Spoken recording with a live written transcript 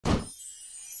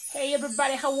Hey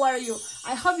everybody, how are you?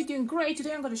 I hope you're doing great.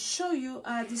 Today I'm going to show you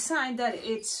a design that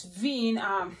it's been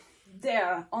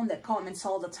there on the comments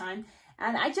all the time,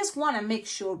 and I just want to make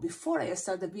sure before I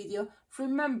start the video,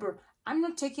 remember, I'm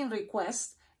not taking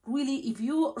requests. Really, if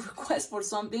you request for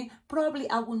something, probably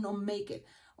I will not make it,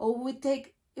 or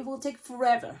it will take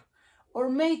forever, or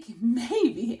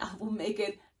maybe I will make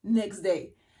it next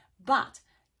day. But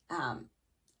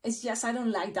it's just I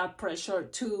don't like that pressure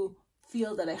to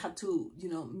feel that I have to,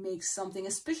 make something,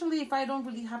 especially if I don't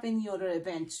really have any other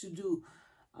events to do.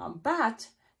 But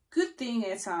good thing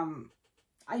is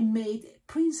I made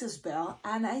Princess Belle,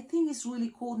 and I think it's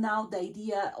really cool now, the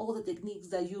idea, all the techniques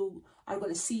that you are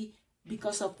going to see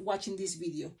because of watching this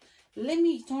video. Let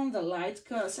me turn the light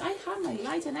because I have my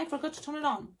light and I forgot to turn it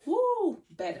on. Woo,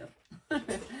 better.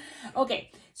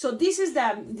 Okay, so this is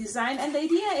the design, and the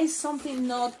idea is something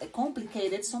not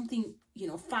complicated, something,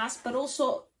 fast, but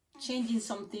also changing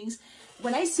some things.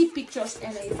 When I see pictures,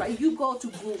 and if you go to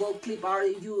Google clip art,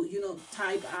 you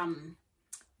type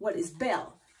what is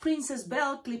Belle, Princess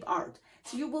Belle clip art,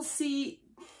 so you will see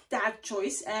that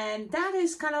choice, and that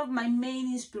is kind of my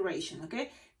main inspiration. Okay,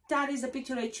 that is the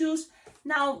picture I choose.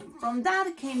 Now from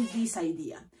that came this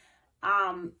idea.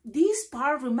 This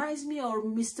part reminds me of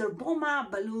Mr. Boma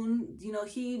balloon.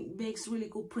 He makes really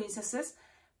cool princesses.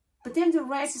 But then the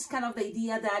rest is kind of the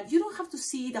idea that you don't have to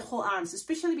see the whole arms,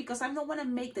 especially because I don't want to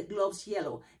make the gloves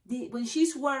yellow. When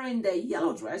she's wearing the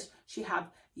yellow dress, she have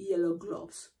yellow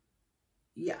gloves.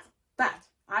 Yeah, but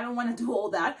I don't want to do all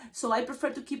that, so I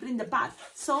prefer to keep it in the back.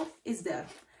 So it's there.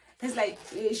 It's like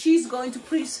she's going to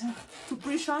prison.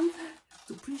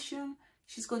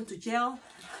 She's going to jail.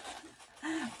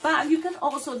 But you can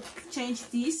also change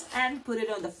this and put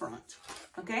it on the front.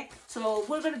 Okay, so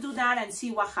we're going to do that and see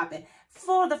what happens.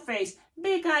 For the face,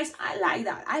 big eyes, I like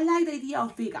that. I like the idea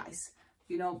of big eyes,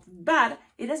 but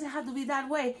it doesn't have to be that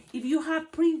way. If you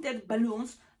have printed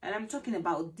balloons, and I'm talking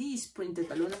about these printed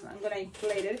balloons, I'm going to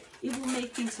inflate it. It will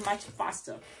make things much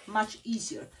faster, much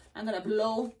easier. I'm going to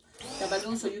blow the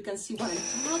balloon so you can see what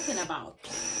I'm talking about.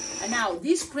 And now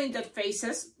these printed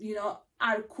faces,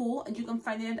 are cool, and you can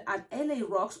find it at LA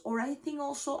Rocks, or I think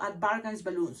also at Bargains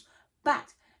Balloons.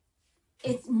 But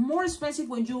it's more expensive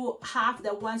when you have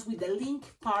the ones with the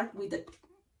link part with the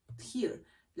here,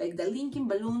 like the linking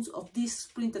balloons of these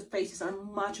printed faces are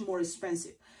much more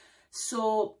expensive.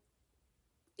 So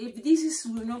if this is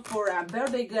for a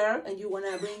birthday girl and you want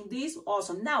to bring this,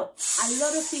 awesome. Now a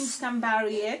lot of things can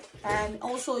vary it, and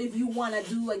also if you want to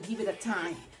do and give it a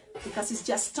time, because it's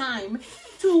just time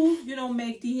to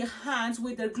make the hands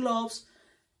with the gloves,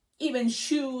 even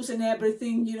shoes and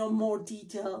everything, more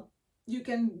detail. You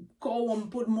can go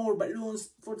and put more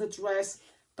balloons for the dress,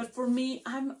 but for me,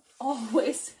 I'm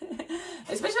always,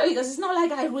 especially because it's not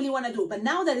like I really want to do, but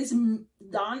now that it's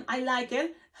done, I like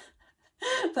it.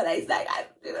 But it's like I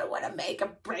didn't want to make a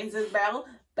Princess Belle,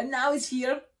 but now it's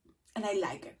here and I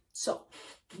like it. So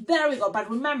there we go. But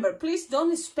remember, please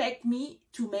don't expect me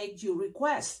to make your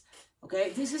request.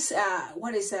 Okay, this is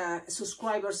what is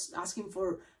subscribers asking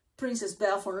for Princess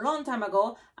Belle for a long time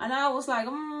ago, and I was like,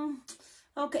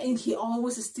 okay, and he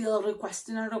always still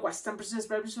requesting Princess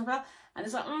Belle, and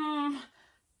it's like,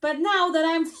 But now that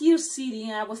I'm here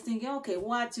sitting, I was thinking, okay,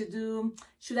 what to do?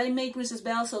 Should I make Princess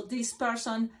Belle so this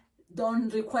person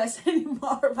don't request any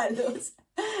more balloons?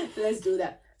 Let's do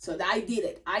that. So I did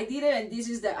it, and this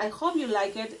is I hope you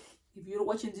like it. If you're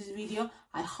watching this video,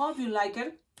 I hope you like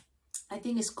it. I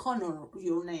think it's Connor,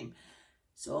 your name.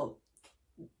 So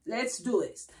let's do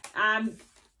it.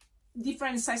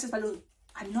 Different sizes balloon.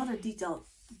 Another detail,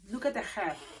 look at the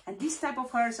hair, and this type of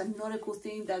hair is another cool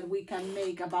thing that we can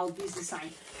make about this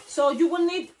design. So you will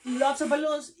need lots of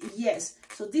balloons, yes.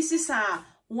 So this is a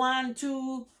 1,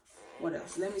 2, what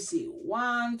else? Let me see,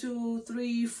 1, 2,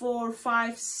 3, 4,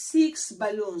 5, 6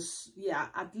 balloons. Yeah,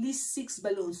 at least 6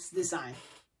 balloons design.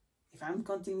 If I'm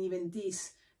counting even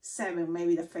these 7,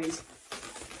 maybe the face.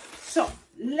 So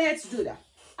let's do that.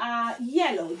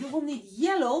 Yellow, you will need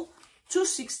yellow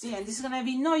 260, and this is gonna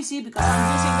be noisy because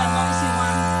I'm using the noisy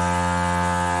one.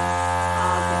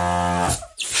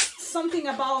 Okay. Something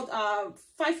about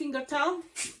 5-finger tail,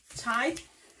 tight.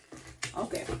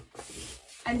 Okay.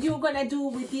 And you're gonna do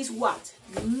with this what?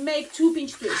 Make 2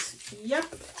 pinch twists. Yep,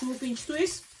 2 pinch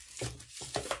twists.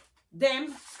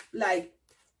 Then like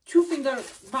 2-finger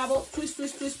bubble, twist,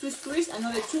 twist, twist, twist, twist.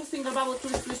 Another 2-finger bubble,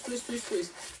 twist, twist, twist, twist,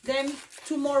 twist. Then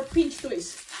 2 more pinch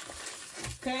twists.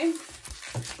 Okay.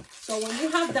 So when you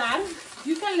have that,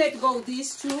 you can let go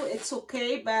these 2, it's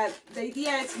okay, but the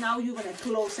idea is now you're gonna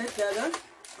close it better.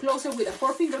 Close it with a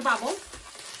 4-finger bubble,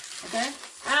 okay?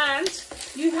 And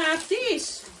you have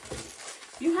this.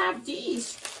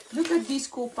 Look at at this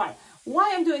cool part.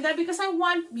 Why I'm doing that? Because I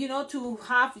want, you know, to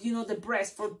have, you know, the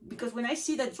breast for, because when I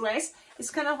see the dress, it's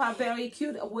kind of a very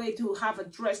cute way to have a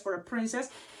dress for a princess.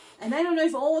 And I don't know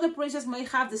if all the princesses may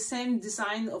have the same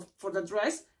design for the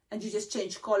dress and you just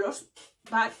change colors,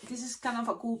 but this is kind of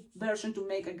a cool version to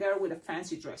make a girl with a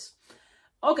fancy dress.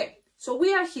 Okay, so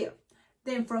we are here.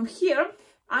 Then from here,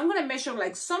 I'm gonna measure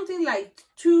like something like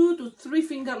 2 to 3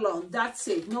 finger long. That's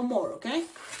it, no more, okay?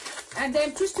 And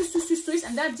then twist, twist, twist, twist, twist,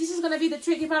 and this is gonna be the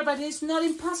tricky part, but it's not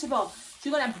impossible.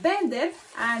 You're gonna bend it,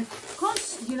 and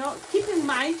you know, keep in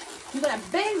mind, you're gonna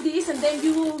bend this, and then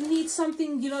you will need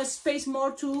something, you know, space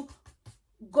more to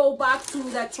go back to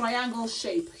that triangle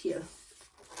shape here.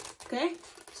 Okay,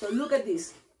 so look at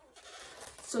this.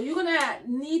 So you're gonna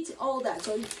need all that.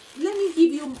 So let me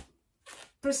give you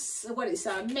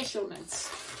measurements.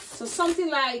 So something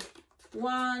like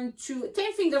 1, 2,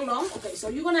 10 finger long. Okay, so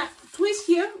you're gonna twist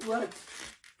here,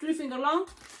 3 finger long,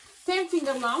 10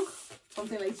 finger long,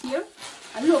 something like here.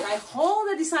 And look, I hold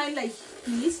the design like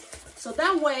this, so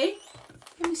that way,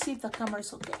 let me see if the camera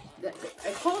is okay.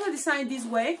 I hold the design this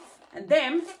way, and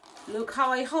then look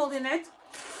how I holding it.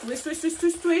 Twist, twist, twist,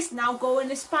 twist, twist. Now go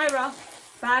in a spiral,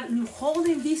 but you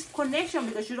holding this connection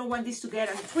because you don't want this to get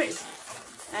and twist.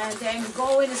 And then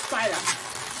go in a spiral.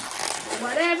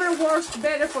 Whatever works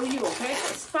better for you, okay? A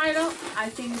spiral, I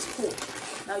think is cool.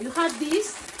 Now you have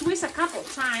this, twist a couple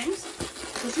times,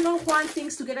 because you don't want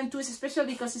things to get and twist,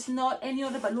 especially because it's not any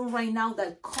other balloon right now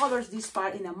that covers this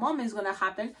part. In a moment it's gonna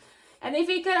happen. And if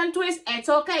it can twist, it's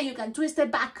okay, you can twist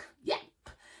it back. Yeah.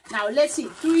 Now let's see,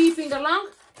 3 finger long,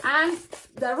 and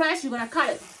the rest you're gonna cut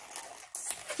it.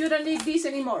 You don't need this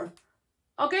anymore.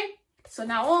 Okay? So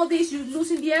now all this you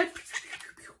loosen the air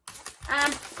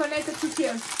and connect it to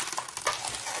here,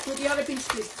 to the other pinch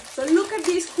twist. So look at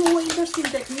this cool, interesting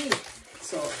technique.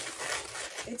 So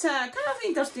it's kind of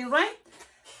interesting, right?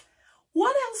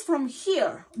 What else from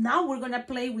here? Now we're gonna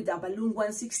play with a balloon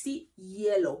 160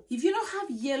 yellow. If you don't have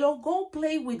yellow, go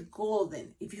play with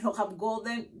golden. If you don't have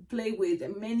golden, play with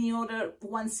many other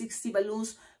 160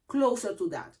 balloons closer to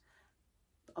that.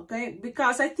 Okay,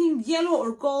 because I think yellow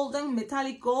or golden,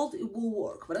 metallic gold, it will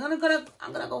work. But I'm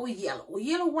gonna go with yellow. With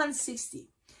yellow 160.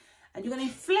 And you're gonna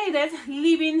inflate it,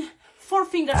 leaving 4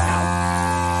 finger tail.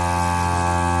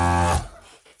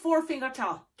 4 finger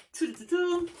tail. 2, 2,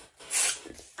 2.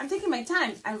 I'm taking my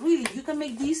time, and really, you can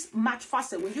make this much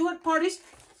faster. When you at parties,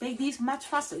 make this much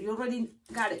faster. You already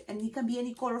got it, and it can be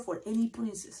any color for any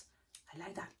princess. I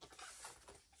like that.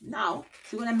 Now,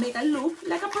 you're gonna make a loop,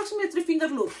 like approximately 3 finger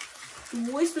loop.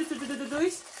 Twist, twist, twist, twist,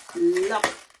 twist, lock.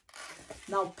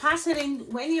 Now pass it in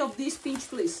any of these pinch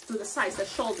twists to the sides, the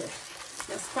shoulder.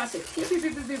 Just pass it. Pew, pew,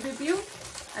 pew, pew, pew, pew.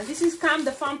 And this is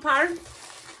the fun part.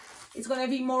 It's gonna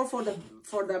be more for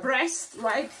the breast,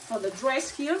 right? For the dress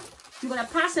here. You're gonna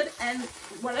pass it, and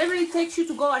whatever it takes you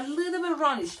to go a little bit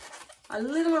runnish. A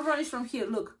little bit runnish from here,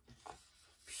 look.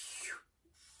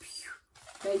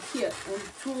 Right here, and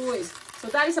twist. So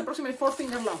that is approximately 4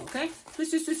 finger long, okay?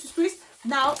 Twist, twist, twist, twist, twist.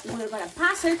 Now we're gonna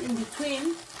pass it in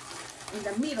between, in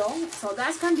the middle, so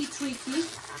that can be tricky.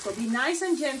 So be nice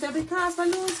and gentle, because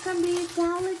balloons can be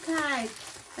delicate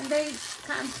and they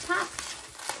can pop.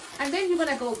 And then you're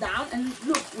gonna go down, and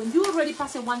look, when you already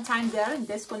pass it one time there in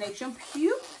this connection,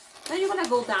 pew, then you're gonna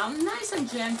go down nice and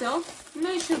gentle,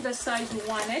 measure the size you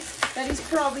want it. That is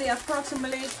probably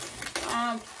approximately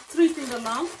 3 finger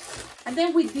long. And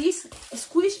then with this,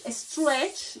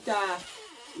 stretch the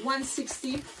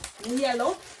 160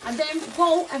 yellow, and then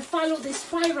go and follow the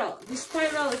spiral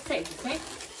effect, okay?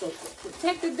 So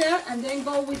protect it there, and then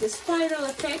go with the spiral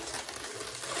effect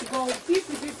to go pew,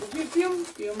 pew, pew, pew, pew,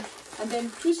 pew, and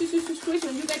then twist, twist, twist, twist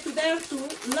when you get to there to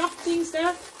lock things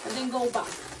there, and then go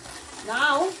back.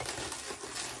 Now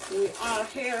we are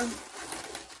here,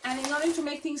 and in order to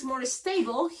make things more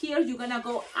stable, here you're gonna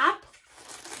go up,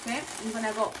 okay? You're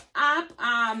gonna go up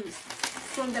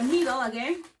from the middle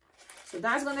again. So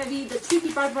that's gonna be the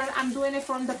tricky part, but I'm doing it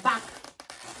from the back.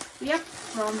 Yep,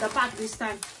 from the back this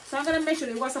time. So I'm gonna measure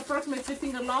it was approximately 3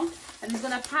 finger long, and it's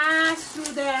gonna pass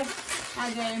through there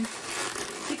again.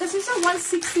 Because it's a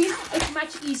 160, it's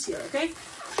much easier, okay?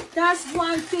 That's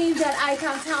one thing that I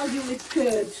can tell you is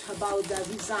good about the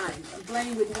design. I'm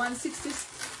playing with 160s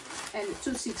and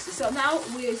 260. So now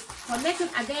we connect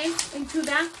it again into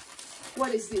the,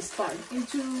 what is this part?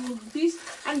 Into this.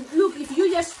 And look, if you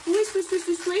just twist, twist, twist,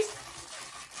 twist, twist,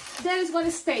 then it's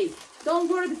gonna stay. Don't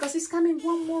worry, because it's coming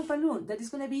one more balloon that is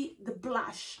gonna be the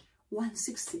blush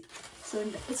 160. So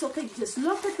it's okay, just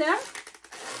lock it there,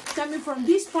 coming from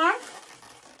this part,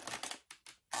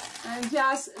 and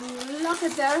just lock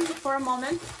it there for a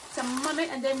moment,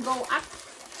 and then go up,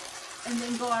 and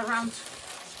then go around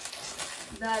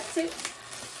That's it.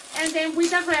 And then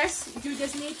with the rest, you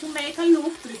just need to make a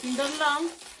loop, 3-finger long,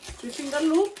 3-finger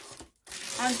loop,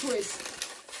 and twist.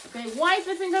 Okay, why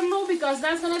 3-finger loop? Because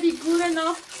that's gonna be good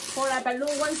enough for a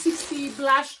balloon 160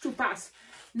 blush to pass.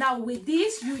 Now with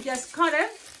this, you just cut it,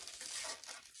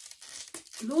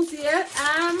 loose the air,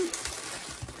 and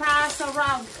pass it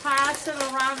around,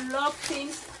 lock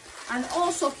things. And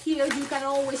also here, you can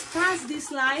always pass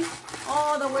this line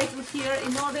all the way through here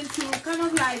in order to kind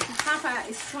of like have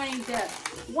a string there.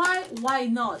 Why? Why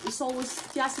not? It's always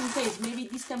just in case. Maybe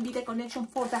this can be the connection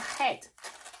for the head.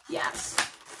 Yes.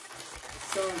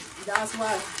 So that's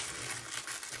why.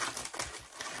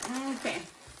 Okay.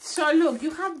 So look,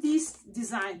 you have this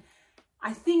design.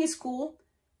 I think it's cool.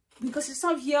 Because it's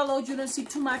all yellow, you don't see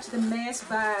too much the mess,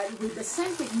 but with the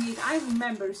same technique, I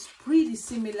remember it's pretty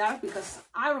similar, because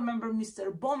I remember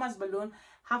Mr. Boma's balloon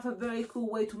have a very cool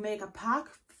way to make a pack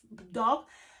dog,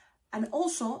 and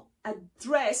also a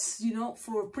dress, you know,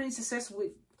 for princesses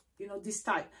with, you know, this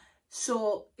type.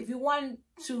 So if you want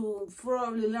to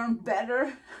probably learn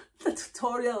better the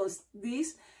tutorials,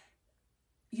 this,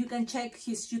 you can check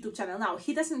his YouTube channel. Now,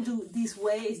 he doesn't do this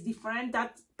way, it's different,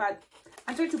 but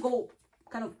I try to go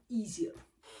kind of easier.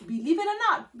 Believe it or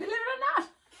not,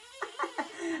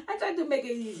 I try to make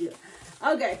it easier.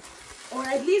 Okay, or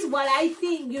at least what I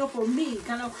think, you know, for me,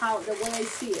 kind of how the way I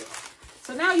see it.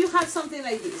 So now you have something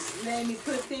like this. Let me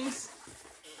put things.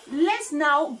 Let's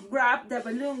now grab the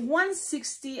balloon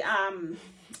 160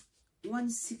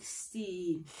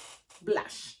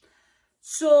 blush.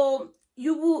 So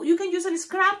you can use a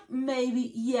scrap,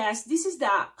 maybe. Yes, this is the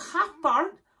half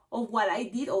part of what I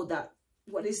did, or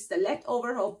what is the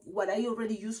leftover of what I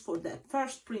already used for the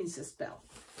first Princess Belle,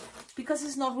 because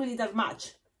it's not really that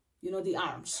much, you know, the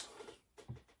arms.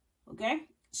 Okay,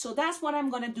 so that's what I'm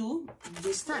gonna do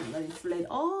this time. I'm gonna inflate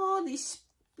all this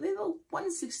little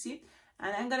 160,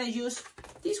 and I'm gonna use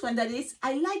this one that is,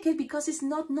 I like it because it's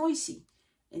not noisy,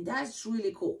 and that's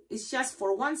really cool. It's just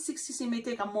for 160, so it may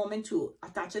take a moment to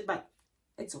attach it, but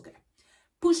it's okay.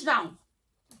 Push down.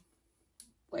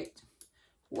 Wait,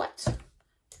 what?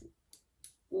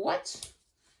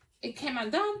 It came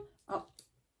undone. Oh,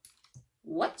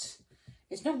 what?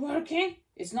 It's not working.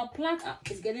 It's not plugged. Oh,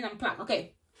 it's getting unplugged.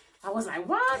 Okay, I was like,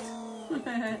 what?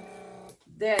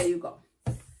 There you go.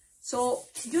 So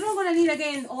you're not gonna need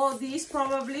again all these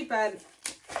probably, but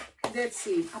let's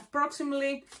see,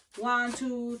 approximately 1,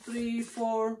 2, 3,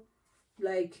 4,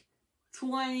 like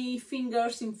 20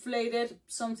 fingers inflated,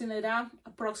 something like that,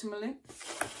 approximately.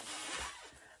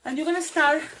 And you're gonna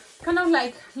start kind of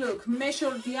like, look,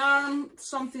 measure the arm,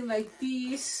 something like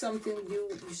this, something you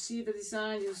see the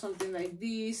design, you something like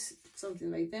this,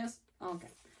 something like this. Okay,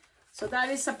 so that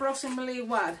is approximately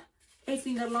what,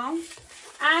 8-finger long.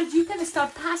 And you can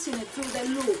start passing it through the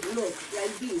loop, look,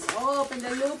 like this. Open the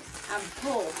loop and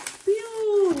pull.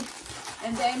 Pew!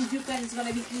 And then you can, it's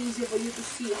gonna be easier for you to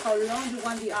see how long you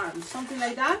want the arm. Something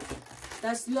like that.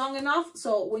 That's long enough.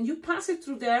 So when you pass it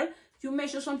through there, you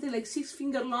measure something like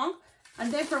 6-finger long.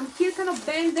 And then from here, kind of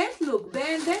bend it, look,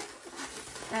 bend it.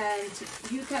 And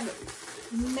you can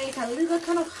make a little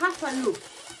kind of half a loop.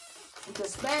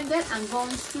 Just bend it and go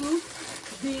into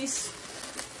this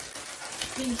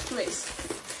pinch place.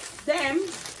 Then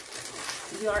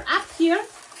you're up here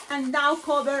and now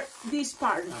cover this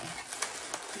part now.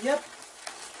 Yep,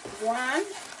 one,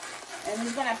 and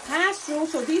it's gonna pass through.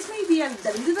 So this may be a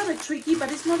little bit tricky,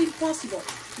 but it's not impossible.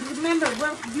 Remember,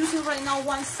 we're using right now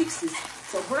 160s.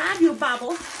 So grab your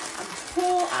bubble and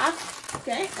pull up,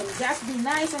 okay, and just be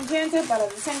nice and gentle, but at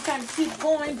the same time keep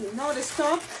going, do not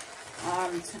stop.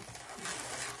 And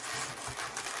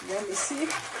let me see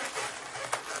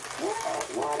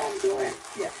what I'm doing.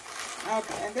 Yeah,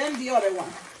 okay, and then the other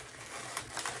one.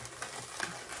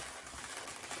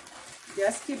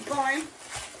 Just keep going.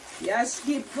 Just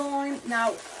keep going.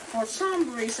 Now, for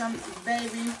some reason,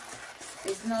 baby,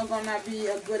 it's not gonna be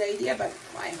a good idea, but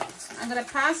why not? I'm gonna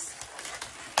pass,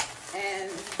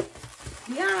 and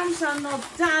the arms are not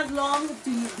that long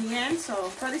to the end,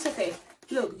 so but it's okay.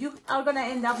 Look, you are gonna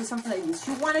end up with something like this.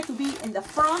 You want it to be in the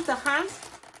front, the hands,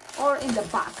 or in the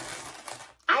back.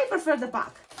 I prefer the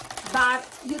back, but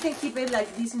you can keep it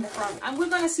like this in the front, and we're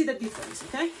gonna see the difference,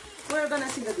 okay? We're gonna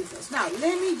see the difference. Now,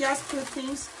 let me just put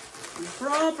things in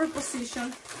proper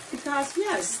position, because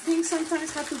yes, things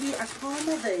sometimes have to be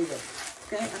accommodated,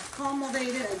 okay?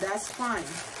 Accommodated, and that's fine,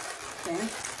 okay?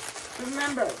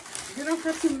 Remember, you don't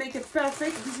have to make it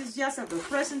perfect. This is just a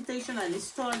representation, and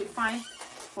it's totally fine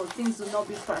for things to not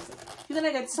be perfect. You're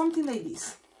gonna get something like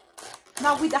this.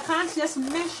 Now, with the hands, just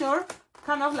measure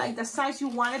kind of like the size you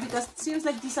want it, because it seems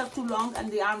like these are too long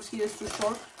and the arms here is too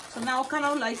short. So now kind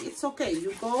of like, it's okay.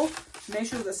 You go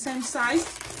measure the same size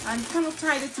and kind of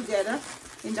tie it together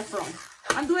in the front.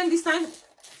 I'm doing this time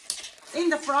in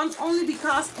the front only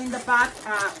because in the back,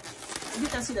 you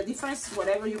can see the difference,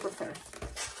 whatever you prefer.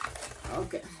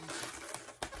 Okay.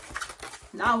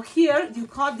 Now here, you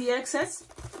cut the excess.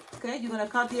 Okay, you're gonna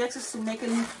cut the excess to make it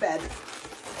look better.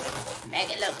 Make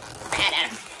it look better.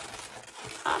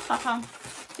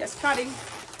 Just cutting.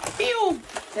 Pew!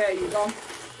 There you go.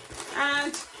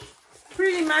 And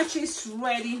pretty much is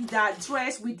ready, that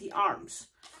dress with the arms.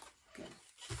 Okay.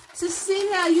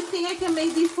 Cecilia, you think I can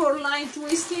make this for line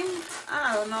twisting?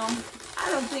 I don't know. I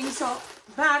don't think so.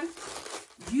 But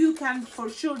you can for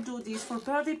sure do this for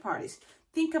birthday parties.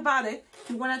 Think about it. If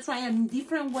you want to try a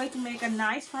different way to make a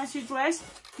nice fancy dress,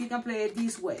 you can play it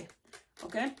this way.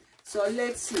 Okay? So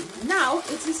let's see. Now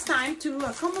it is time to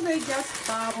accommodate just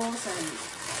bubbles and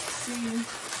see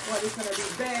what is going to be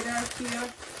better here.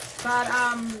 But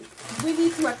we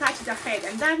need to attach the head,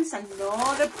 and that is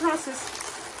another process.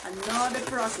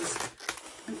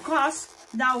 Because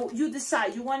now you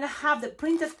decide, you want to have the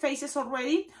printed faces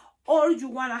already, or you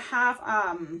want to have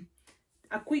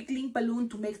a quick link balloon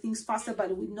to make things faster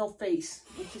but with no face,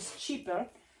 which is cheaper.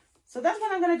 So that's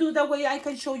what I'm going to do. That way I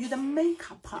can show you the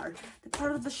makeup part, the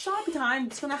part of the Sharpie time.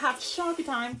 It's going to have Sharpie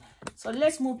time. So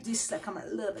let's move this camera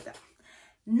a little bit down.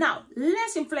 Now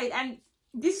let's inflate, and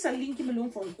this is a linking balloon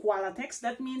from Qualatex.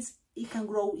 That means it can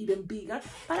grow even bigger,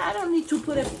 but I don't need to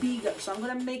put it bigger. So I'm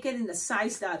going to make it in the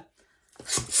size that I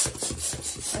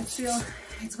feel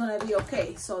it's going to be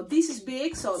okay. So this is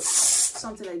big, so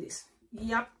something like this.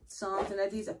 Yep, something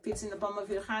like this that fits in the palm of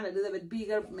your hand, a little bit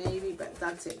bigger maybe, but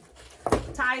that's it.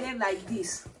 Tie it like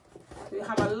this. So you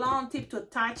have a long tip to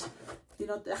attach, you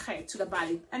know, the head to the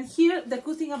body. And here, the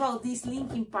good thing about this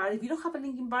linking part, if you don't have a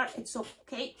linking part, it's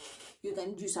okay. You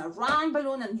can use a round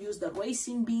balloon and use the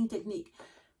racing bean technique.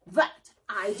 But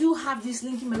I do have this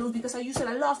linking balloon because I use it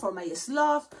a lot for my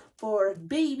sloth, for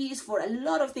babies, for a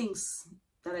lot of things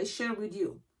that I share with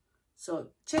you. So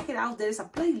check it out. There is a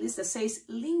playlist that says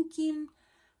linking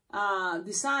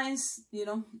designs, you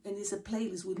know, and it's a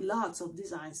playlist with lots of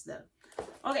designs there.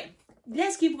 Okay,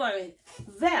 let's keep going.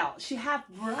 Belle, she had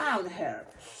brown hair.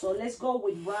 So let's go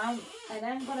with brown, and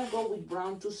I'm gonna go with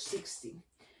brown 260.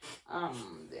 Let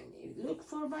me look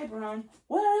for my brown.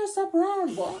 Where is the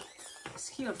brown one? It's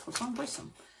here for some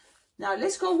reason. Now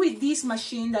let's go with this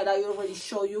machine that I already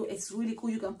showed you. It's really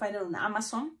cool. You can find it on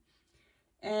Amazon.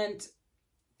 And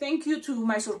thank you to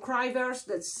my subscribers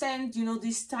that send, you know,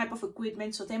 this type of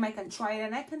equipment so then I can try it.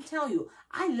 And I can tell you,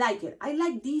 I like it. I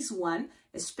like this one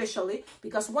especially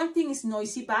because one thing is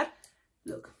noisy, but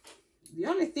look, the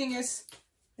only thing is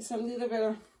it's a little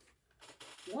bit,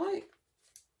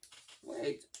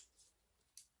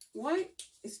 why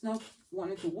it's not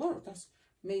wanting to work? That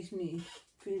makes me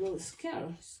feel a little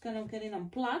scared. It's kind of getting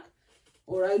unplugged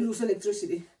or I lose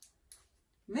electricity.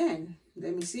 Man,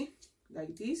 let me see,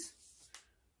 like this.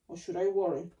 Or should I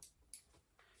worry?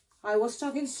 I was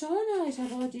talking so nice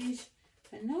about this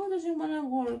and now it doesn't want to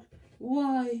work.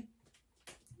 Why?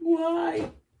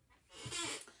 Why?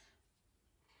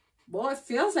 Well, it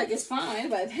feels like it's fine,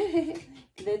 but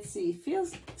let's see.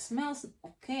 Smells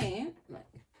okay. Let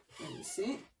me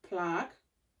see. Plug.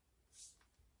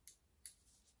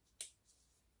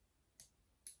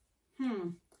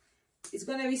 It's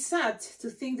gonna be sad to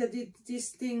think that this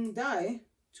thing died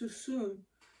too soon.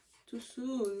 Too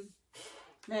soon.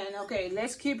 Man, okay,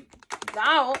 let's keep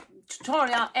now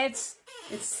tutorial.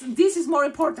 This is more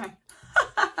important.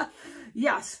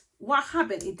 Yes. What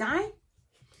happened? It died?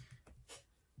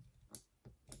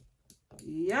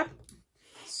 Yep.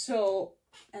 So,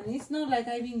 and it's not like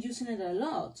I've been using it a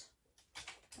lot.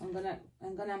 I'm gonna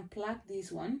unplug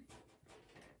this one.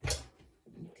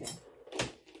 Okay.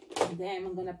 And then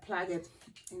I'm gonna plug it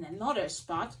in another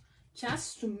spot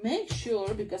just to make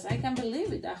sure, because I can't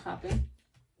believe it that happened.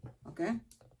 Okay.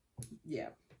 Yeah.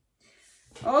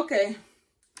 Okay.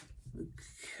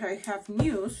 I have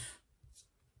news.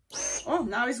 Oh,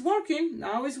 now it's working.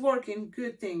 Now it's working.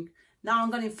 Good thing. Now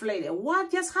I'm gonna inflate it. What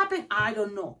just happened? I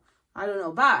don't know.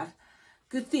 But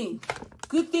good thing.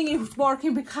 Good thing it's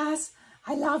working because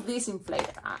I love this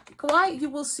inflator. You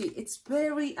will see. It's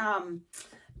very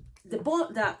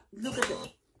look at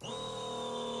it.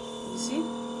 You see?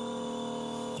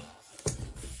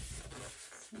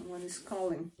 Someone is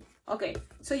calling. Okay,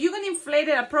 so you can inflate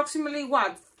it approximately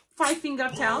what? 5 finger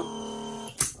tail.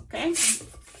 Okay.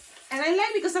 And I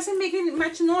like because it doesn't make any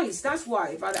much noise. That's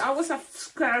why. But I was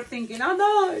scared thinking, oh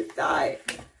no, it died.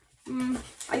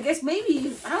 I guess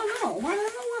maybe, I don't know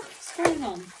what's going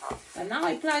on. But now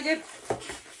I plug it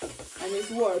and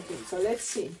it's working. So let's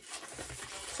see.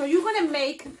 So you're going to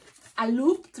make a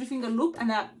loop, 3-finger loop,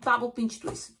 and a bubble pinch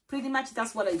twist. Pretty much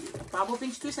that's what I do. A bubble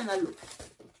pinch twist and a loop.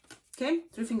 Okay,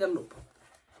 3-finger loop.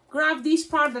 Grab this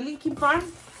part, the linking part,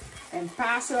 and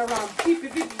pass it around. Pew, pew,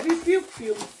 pew, pew, pew,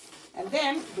 pew. And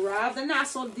then grab the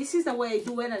nozzle. This is the way I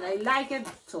do it, and I like it.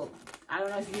 So I don't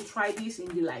know if you try this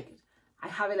and you like it. I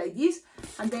have it like this,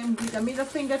 and then with the middle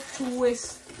finger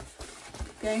twist.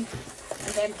 Okay,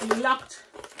 and then locked,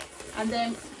 and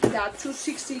then that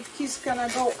 260 is gonna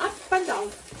go up and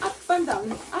down, up and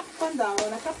down, up and down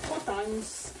a couple of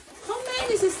times. How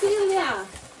many, Cecilia?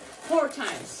 4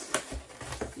 times.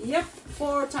 Yep,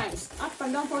 4 times. Up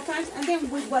and down 4 times, and then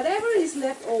with whatever is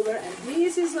left over, and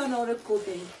this is another cool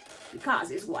thing,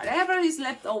 because it's whatever is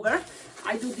left over,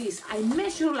 I do this. I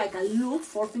measure like a loop,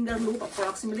 4-finger loop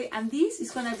approximately, and this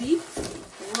is gonna be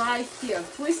right here,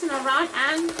 twisting around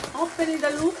and opening the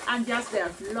loop, and just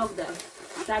there, lock there.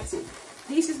 That's it.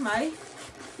 This is my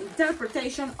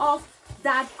interpretation of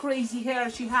that crazy hair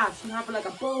she has. She has like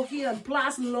a bow here and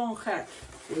plus long hair,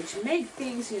 which make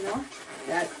things, you know,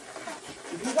 that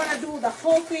if you wanna do the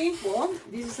whole thing, well,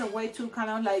 this is a way to kind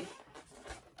of like,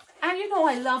 and you know,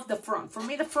 I love the front. For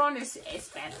me, the front is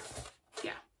better.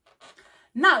 Yeah.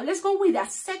 Now, let's go with a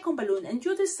second balloon. And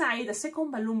you decide the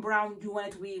second balloon brown, you want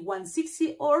it to be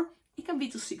 160 or it can be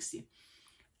 260.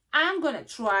 I'm going to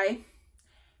try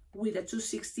with a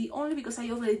 260 only because I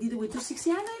already did it with 260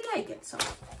 and I like it. So,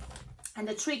 and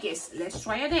the trick is, let's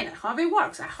try again. I hope it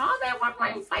works. I hope it works.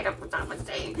 My inflator was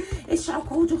saying, it's so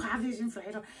cool to have this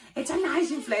inflator. It's a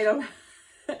nice inflator.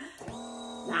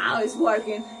 Now it's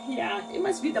working. Yeah, it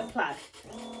must be the plug.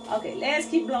 Okay, let's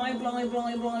keep blowing, blowing,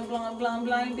 blowing, blowing, blowing, blowing,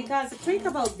 blowing. Because the trick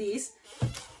about this,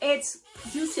 it's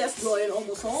you just blow it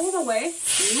almost all the way,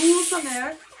 lose some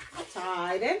air,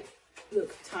 tighten.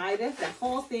 Look, tighten the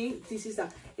whole thing. This is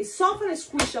it's soft and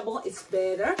squishable. It's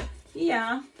better.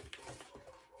 Yeah,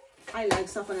 I like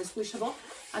soft and squishable.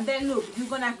 And then look, you're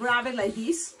gonna grab it like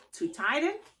this to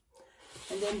tighten,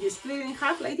 and then you split it in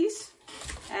half like this.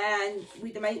 And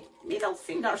with my middle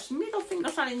fingers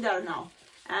are in there now.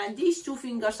 And these 2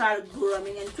 fingers are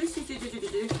grabbing and twisting,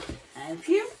 and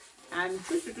phew, and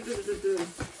twist.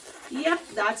 Yep,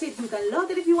 that's it. You can lock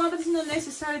it if you want, but it's not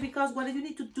necessary because what you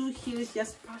need to do here is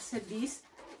just pass this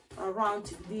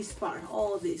around this part,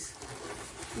 all this.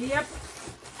 Yep.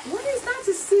 What is that,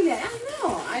 Cecilia?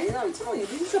 I know, I'm telling you,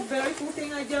 this is a very cool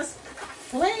thing. I just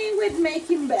playing with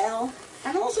making Belle.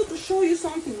 And also to show you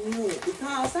something new,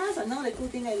 because that's another cool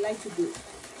thing I like to do.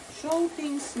 Show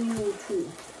things new too.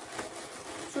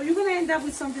 So you're gonna end up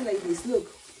with something like this. Look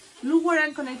where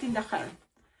I'm connecting the hair.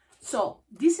 So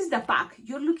this is the back.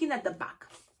 You're looking at the back,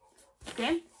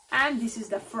 okay? And this is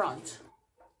the front.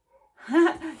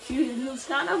 She looks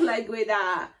kind of like with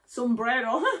a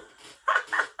sombrero.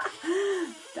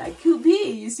 That could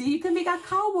be. You see, you can make a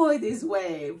cowboy this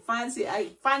way. Fancy,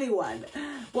 funny one.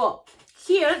 Well.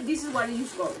 Here, this is what I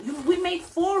use for. We make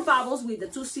 4 bubbles with the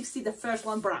 260, the first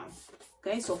one brown.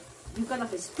 Okay, so you kind of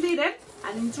split it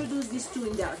and introduce these 2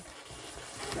 in there.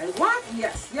 Like what?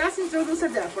 Yes, just introduce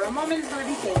it there. For a moment, it's going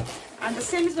to be here. And the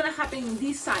same is going to happen in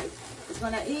this side. It's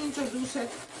going to introduce it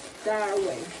that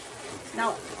way.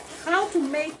 Now, how to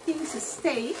make things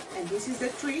stay, and this is the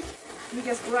trick. You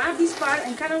just grab this part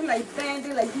and kind of like bend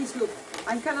it like this. Look,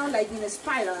 I'm kind of like in a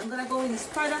spiral. I'm gonna go in a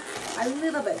spiral a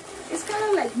little bit. It's kind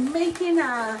of like making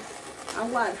a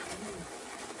what?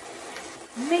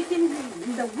 Making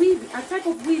the weave, a type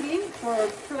of weaving for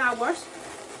flowers,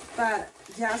 but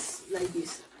just like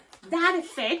this. That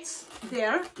effect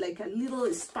there, like a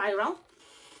little spiral,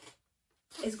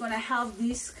 is gonna help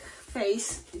this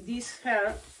face, this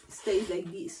hair stay like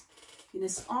this. In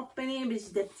this opening,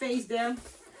 with the face there.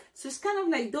 So it's kind of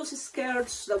like those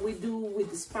skirts that we do with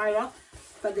the spiral,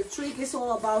 but the trick is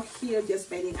all about here just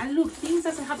bending. And look, things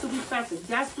doesn't have to be perfect.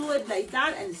 Just do it like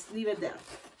that and just leave it there.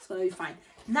 It's gonna be fine.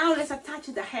 Now let's attach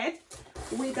the head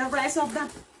with the rest of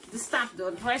the stuff,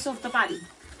 the rest of the body.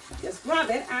 Just grab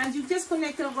it and you just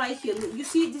connect it right here. Look, you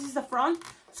see this is the front,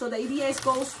 so the idea is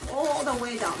goes all the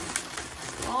way down,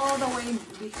 all the way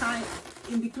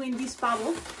in between this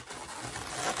bubble.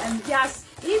 And just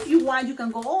if you want, you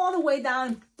can go all the way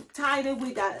down, tie it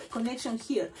with a connection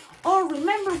here. Or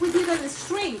remember, we did a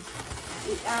string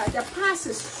that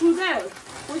passes through there,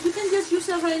 or you can just use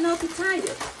it right now to tie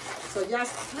it. So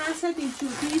just pass it into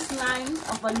this line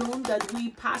of balloon that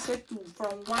we pass it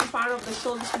from one part of the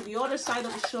shoulder to the other side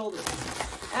of the shoulder,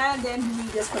 and then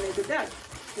we just connect it there.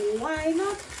 Why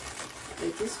not?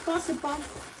 It is possible.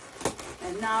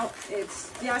 And now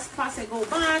it's just pass it, go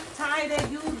back, tie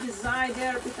it, you decide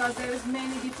there, because there's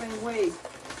many different ways.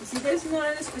 You see, there's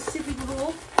not a specific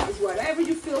rule. It's whatever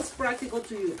you feel is practical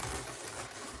to you.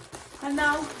 And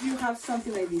now you have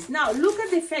something like this. Now look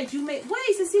at the effect you made.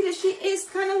 Wait, Cecilia, she is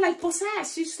kind of like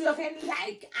possessed. She's looking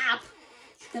like up.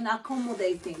 She can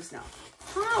accommodate things now.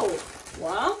 How?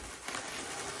 Well,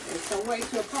 there's a way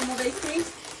to accommodate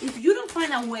things. If you don't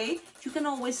find a way, you can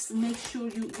always make sure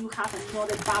you have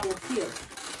another bubble here.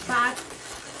 But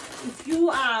if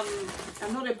you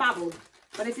another bubble,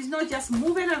 but if it's not, just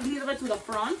move it a little bit to the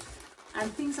front,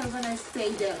 and things are gonna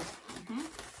stay there.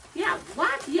 Yeah,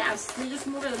 what? Yes, you just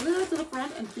move it a little to the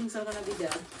front and things are gonna be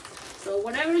there. So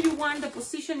whatever you want, the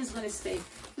position is gonna stay.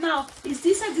 Now, is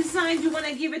this a design you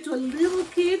wanna give it to a little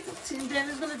kid and then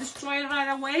it's gonna destroy it right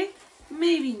away?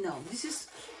 Maybe no. This is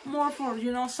more for,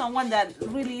 you know, someone that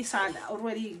really is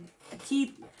already a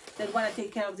kid that wanna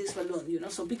take care of this balloon, you know.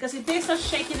 So because if they start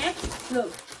shaking it,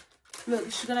 look,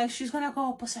 she's gonna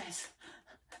go possessed.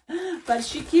 But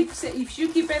if you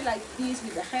keep it like this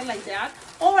with the head like that,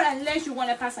 or unless you want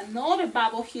to pass another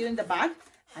bubble here in the back,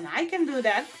 and I can do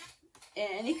that,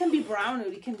 and it can be brown or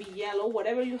it can be yellow,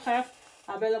 whatever you have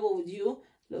available with you.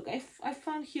 Look, I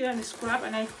found here a scrap,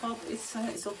 and I hope it's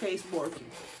okay, it's working.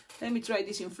 Let me try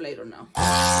this inflator now.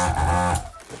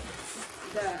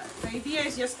 The idea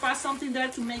is just pass something there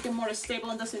to make it more stable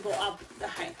and doesn't go up the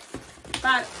head.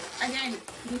 But again,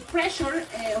 the pressure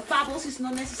of bubbles is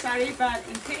not necessary, but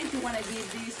in case you want to give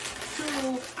this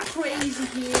to a crazy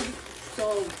kid,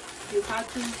 so you have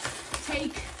to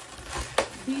take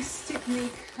this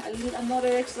technique, another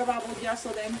extra bubble just so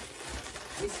then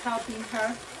it's helping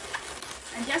her.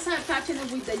 And just attaching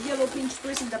it with the yellow pinch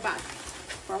twist in the back,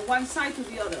 from one side to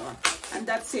the other one. And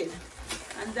that's it.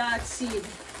 And that's it.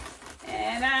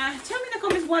 And tell me in the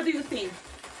comments, what do you think?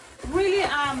 Really,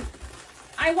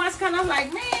 I was kind of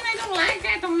like, man, I don't like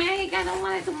it to make, I don't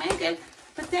want it to make it.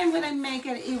 But then when I make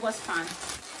it, it was fun.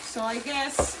 So I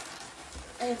guess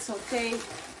it's okay.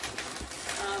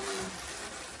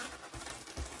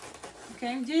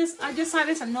 Okay, I just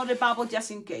added another bubble just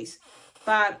in case.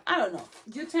 But I don't know.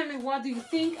 You tell me, what do you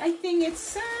think? I think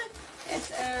it's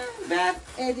that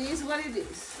it is what it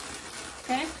is.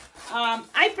 Okay.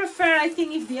 I prefer, I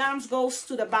think, if the arms goes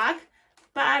to the back,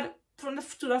 but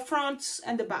to the front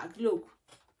and the back. Look.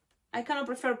 I kind of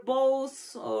prefer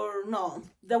both, or no,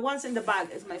 the ones in the back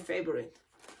is my favorite.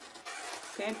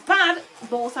 Okay, but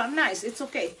both are nice, it's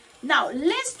okay. Now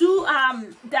let's do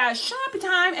the Sharpie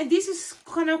time, and this is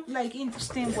kind of like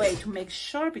interesting way to make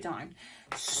Sharpie time.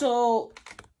 So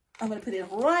I'm gonna put it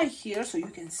right here so you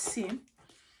can see.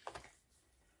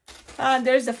 And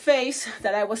there's the face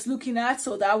that I was looking at,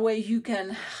 so that way you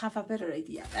can have a better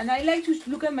idea. And I like to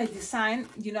look at my design,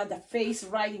 you know, the face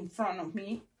right in front of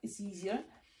me, it's easier.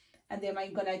 And then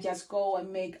I'm gonna just go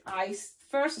and make eyes.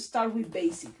 First, start with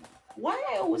basic. Why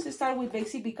I always start with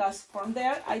basic? Because from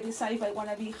there, I decide if I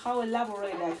wanna be, how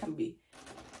elaborate I can be.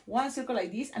 One circle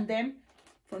like this, and then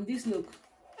from this look,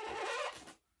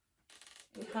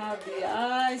 we have the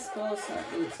eyes go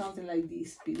something like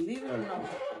this. Believe it or not,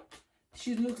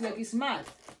 she looks like it's mad.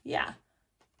 Yeah,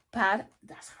 but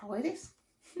that's how it is.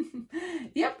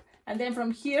 Yep, and then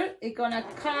from here, it's gonna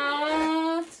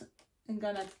cut, and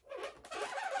gonna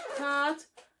cut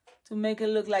to make it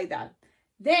look like that.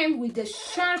 Then with the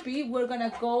Sharpie, we're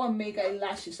gonna go and make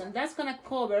eyelashes, and that's gonna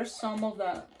cover some of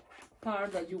the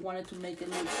part that you wanted to make it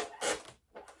look.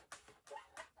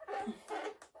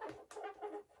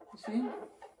 You see?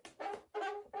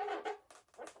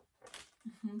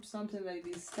 Something like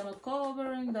this, kind of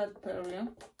covering that area.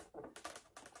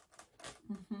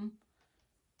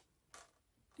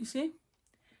 You see?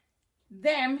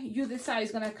 Then you decide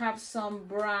it's gonna have some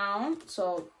brown,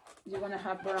 so you're gonna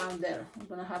have brown there. You're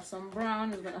gonna have some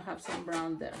brown, you're gonna have some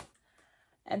brown there.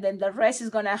 And then the rest is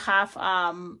gonna have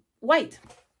white.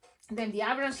 And then the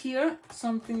eyebrows here,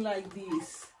 something like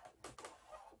this.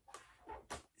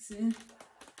 See?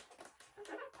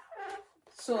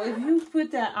 So if you put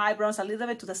the eyebrows a little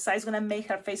bit to the side, it's gonna make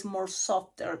her face more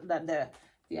softer than the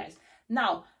eyes.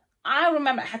 Now, I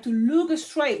remember I had to look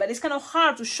straight, but it's kind of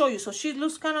hard to show you. So she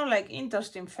looks kind of like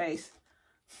interesting face.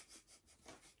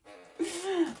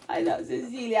 I know,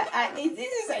 Cecilia. If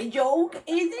this is a joke,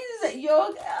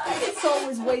 it's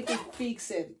always way to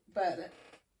fix it. But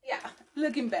yeah,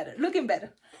 looking better, looking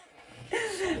better.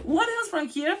 What else from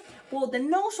here? Well, the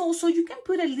nose also, you can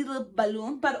put a little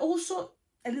balloon, but also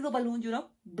a little balloon, you know,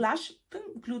 blush,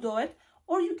 glue to it.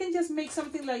 Or you can just make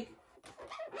something like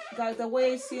the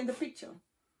way I see in the picture.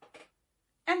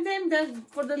 And then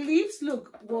for the leaves,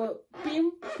 look, well,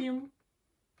 pim, pim,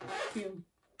 pim.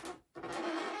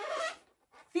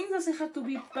 Things doesn't have to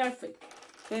be perfect.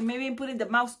 Okay, maybe I'm putting the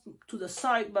mouse to the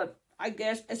side, but I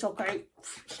guess it's okay.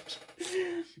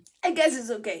 I guess it's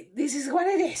okay. This is what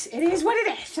it is. It is what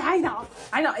it is. I know.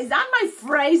 Is that my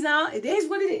phrase now? It is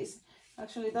what it is.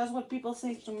 Actually, that's what people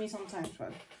say to me sometimes.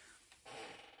 But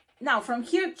now, from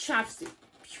here, chapstick.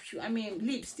 I mean,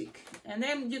 lipstick. And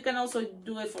then you can also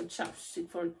do it for chapstick,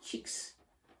 for cheeks.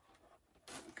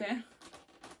 Okay?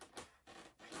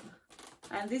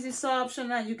 And this is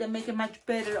optional. You can make it much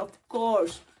better, of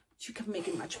course. You can make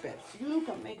it much better. You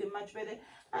can make it much better.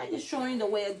 I'm just showing the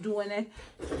way of doing it.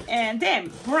 And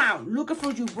then brown. Looking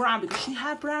for you brown because she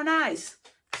had brown eyes.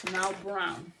 So now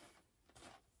brown.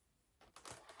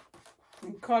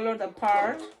 And color the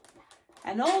part.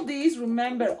 And all these,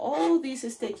 remember, all this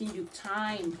is taking you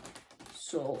time.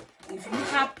 So if you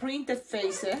have printed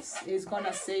faces, it's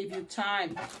gonna save you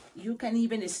time. You can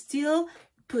even still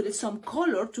put some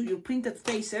color to your printed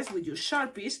faces with your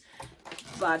Sharpies,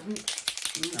 but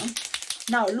you know.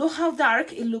 Now look how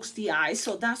dark it looks the eyes.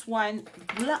 So that's why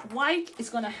white is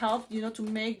gonna help, you know, to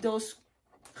make those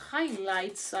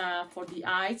highlights for the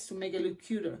eyes to make it look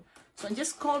cuter. So I'm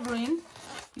just covering,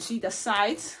 you see the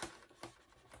sides.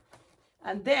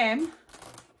 And then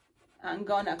I'm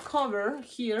gonna cover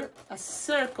here a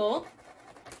circle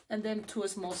and then 2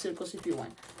 small circles if you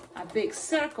want. A big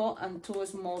circle and 2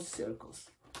 small circles.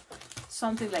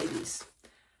 Something like this.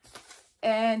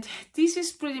 And this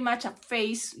is pretty much a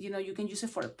face, you know, you can use it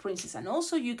for a princess. And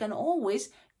also you can always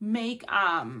make,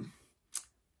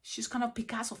 she's kind of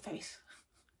Picasso face.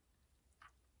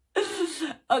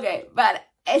 Okay, but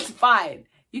it's fine.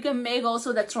 You can make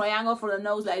also the triangle for the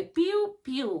nose like pew,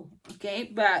 pew, okay?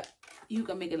 But you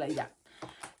can make it like that.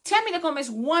 Tell me in the comments,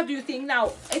 what do you think?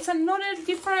 Now, it's another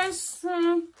difference.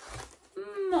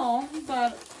 No,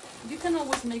 but you can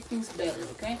always make things better,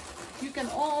 okay? You can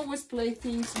always play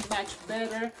things much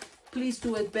better. Please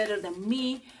do it better than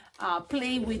me.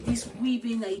 Play with this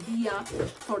weaving idea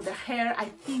for the hair. I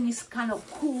think it's kind of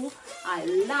cool. I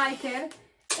like it.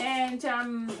 And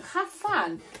have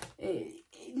fun.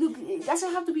 Look, it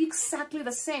doesn't have to be exactly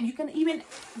the same. You can even,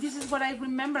 this is what I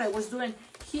remember I was doing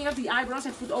here, the eyebrows.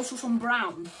 I put also some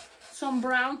brown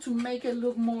to make it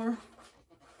look more,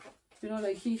 you know,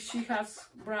 like she has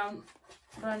brown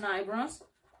eyebrows,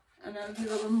 and a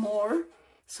little bit more.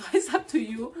 So it's up to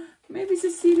you. Maybe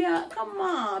Cecilia, come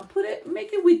on,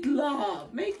 make it with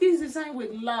love. Make this design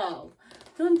with love.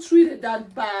 Don't treat it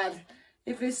that bad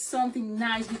if it's something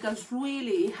nice, because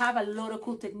really have a lot of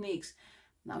cool techniques.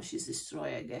 Now she's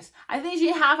destroyed, I guess. I think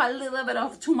she have a little bit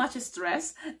of too much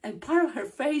stress, and part of her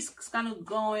face is kind of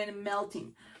going and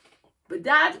melting. But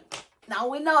that, now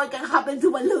we know it can happen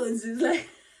to balloons. It's like,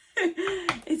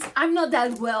 I'm not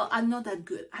that well, I'm not that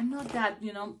good. I'm not that,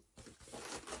 you know,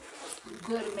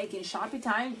 good at making Sharpie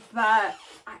time, but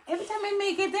every time I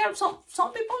make it there, some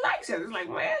people like it. It's like,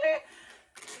 really?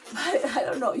 I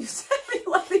don't know. You tell me,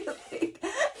 what do you think?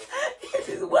 This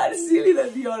is one silly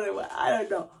than the other one. I don't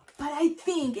know. But I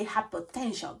think it had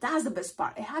potential. That's the best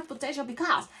part. It had potential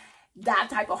because that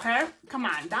type of hair, come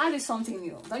on, that is something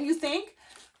new. Don't you think?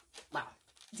 Well,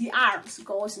 the arms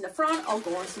goes in the front or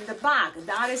goes in the back.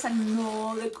 That is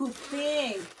another good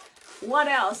thing. What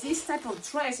else? This type of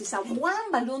dress is a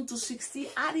 1 balloon 260,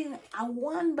 adding a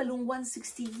 1 balloon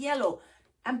 160 yellow.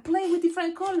 And play with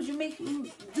different colors. You make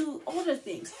do other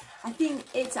things. I think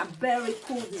it's a very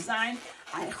cool design.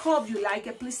 I hope you like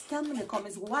it. Please tell me in the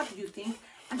comments what you think.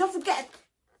 And don't forget,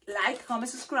 like, comment,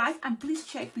 subscribe, and please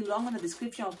check below in the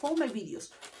description of all my videos,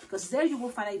 because there you will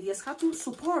find ideas how to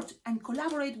support and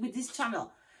collaborate with this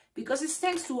channel. Because it's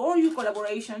thanks to all your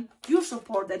collaboration, your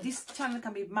support, that this channel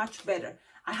can be much better.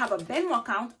 I have a Venmo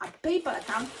account, a PayPal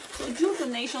account, so your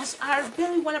donations are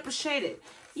very well appreciated.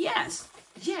 Yes,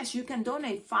 you can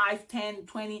donate 5, 10,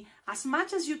 20, as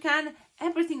much as you can.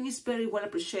 Everything is very well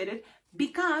appreciated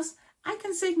because I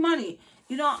can save money.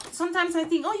 You know, sometimes I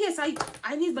think, oh yes,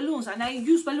 I need balloons and I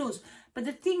use balloons. But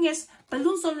the thing is,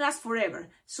 balloons don't last forever.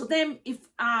 So then if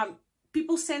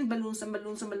people send balloons and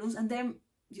balloons and balloons, and then,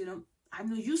 you know, I'm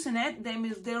not using it,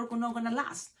 then they're not going to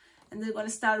last. And they're going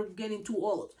to start getting too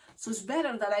old. So it's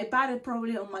better that I buy it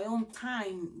probably on my own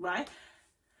time, right?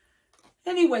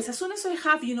 Anyways, as soon as I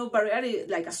have, you know, variety,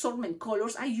 like assortment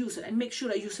colors, I use it. I make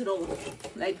sure I use it all.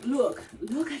 Like, look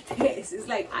at this. It's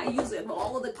like I use it,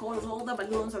 all the colors, all the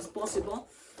balloons as possible.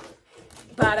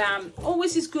 But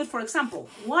always is good. For example,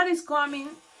 what is coming?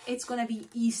 It's going to be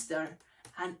Easter.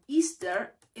 And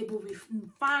Easter, it will be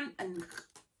fun and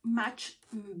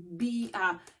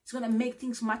it's going to make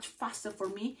things much faster for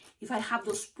me if I have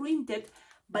those printed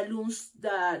balloons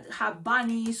that have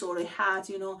bunnies, or it has,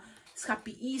 you know, it's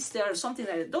Happy Easter or something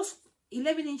like that. Those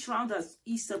 11-inch round as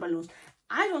Easter balloons.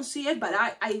 I don't see it, but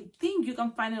I think you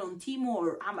can find it on Temu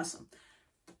or Amazon.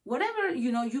 whatever,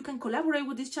 you know, you can collaborate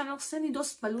with this channel, sending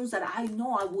those balloons that I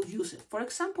know I would use it. For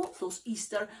example, those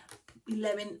Easter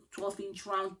 11, 12-inch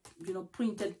round, you know,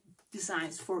 printed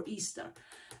designs for Easter.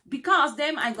 Because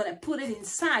then I'm going to put it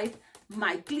inside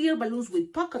my clear balloons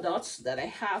with polka dots that I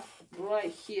have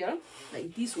right here,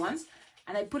 like these ones.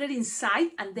 And I put it inside,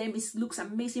 and then it looks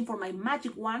amazing for my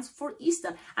magic ones for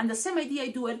Easter. And the same idea, I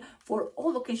do it for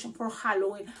all occasions, for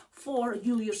Halloween, for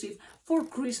New Year's Eve, for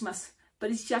Christmas. But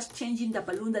it's just changing the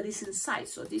balloon that is inside.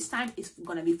 So this time it's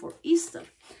gonna be for Easter.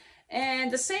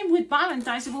 And the same with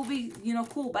Valentine's, it will be, you know,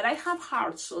 cool. But I have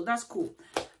hearts, so that's cool.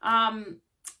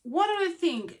 What other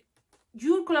thing?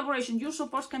 Your collaboration, your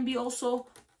supports can be also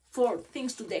for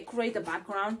things to decorate the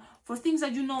background, for things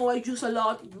that you know I use a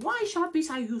lot. Why Sharpies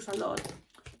I use a lot?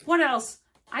 What else?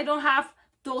 I don't have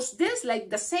those, this like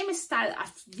the same style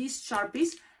as these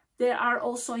Sharpies. There are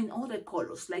also in other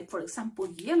colors, like for example,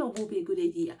 yellow would be a good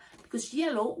idea. Because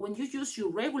yellow, when you use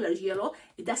your regular yellow,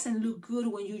 it doesn't look good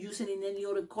when you use it in any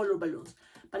other color balloons.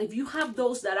 But if you have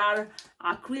those that are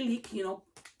acrylic, you know,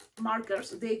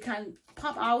 markers, they can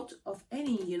pop out of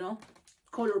any, you know,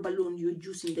 color balloon you're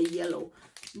using the yellow.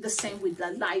 The same with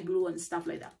the light blue and stuff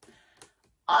like that.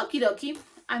 Okie dokie,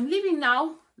 I'm leaving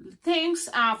now. Thanks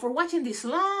for watching this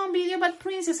long video about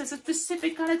princesses.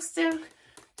 Specific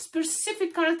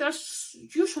characters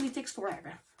usually takes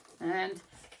forever. And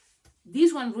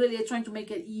this one really is trying to make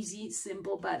it easy,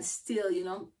 simple, but still, you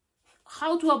know,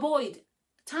 how to avoid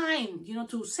time, you know,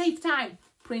 to save time,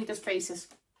 princess faces.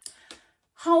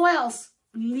 How else?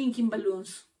 Linking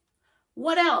balloons.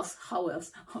 What else? How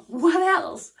else? What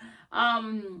else?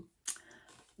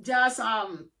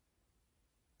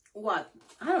 What?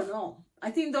 I don't know.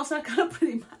 I think those are kind of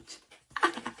pretty much.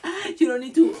 You don't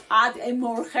need to add any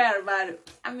more hair, but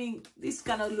I mean, this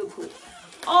kind of look cool.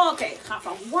 Okay, have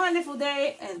a wonderful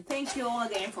day, and thank you all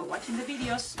again for watching the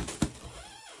videos.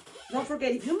 Don't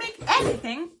forget, if you make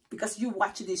anything because you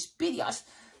watch these videos,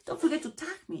 don't forget to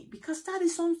tag me, because that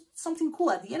is something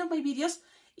cool. At the end of my videos,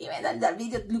 even that the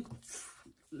video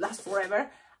lasts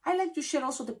forever, I like to share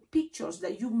also the pictures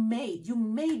that you made. You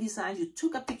made designs, you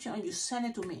took a picture and you send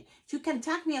it to me. You can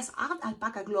tag me as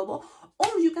 @alpacaglobo,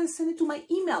 or you can send it to my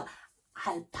email,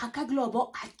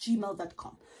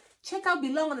 alpacaglobo@gmail.com. Check out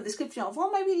below in the description of all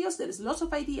my videos. There is lots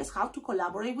of ideas how to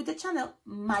collaborate with the channel.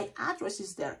 My address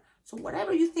is there. So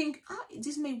whatever you think,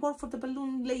 this may work for the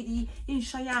balloon lady in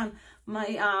Cheyenne,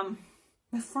 my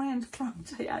friend from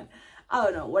Cheyenne, I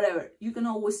don't know, whatever. You can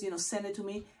always, you know, send it to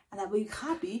me. And I'll be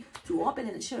happy to open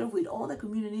and share it with all the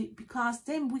community, because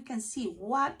then we can see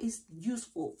what is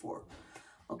useful for.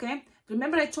 Okay?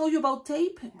 Remember I told you about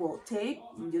tape? Well, tape,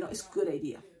 you know, it's a good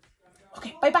idea.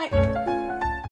 Okay, bye-bye.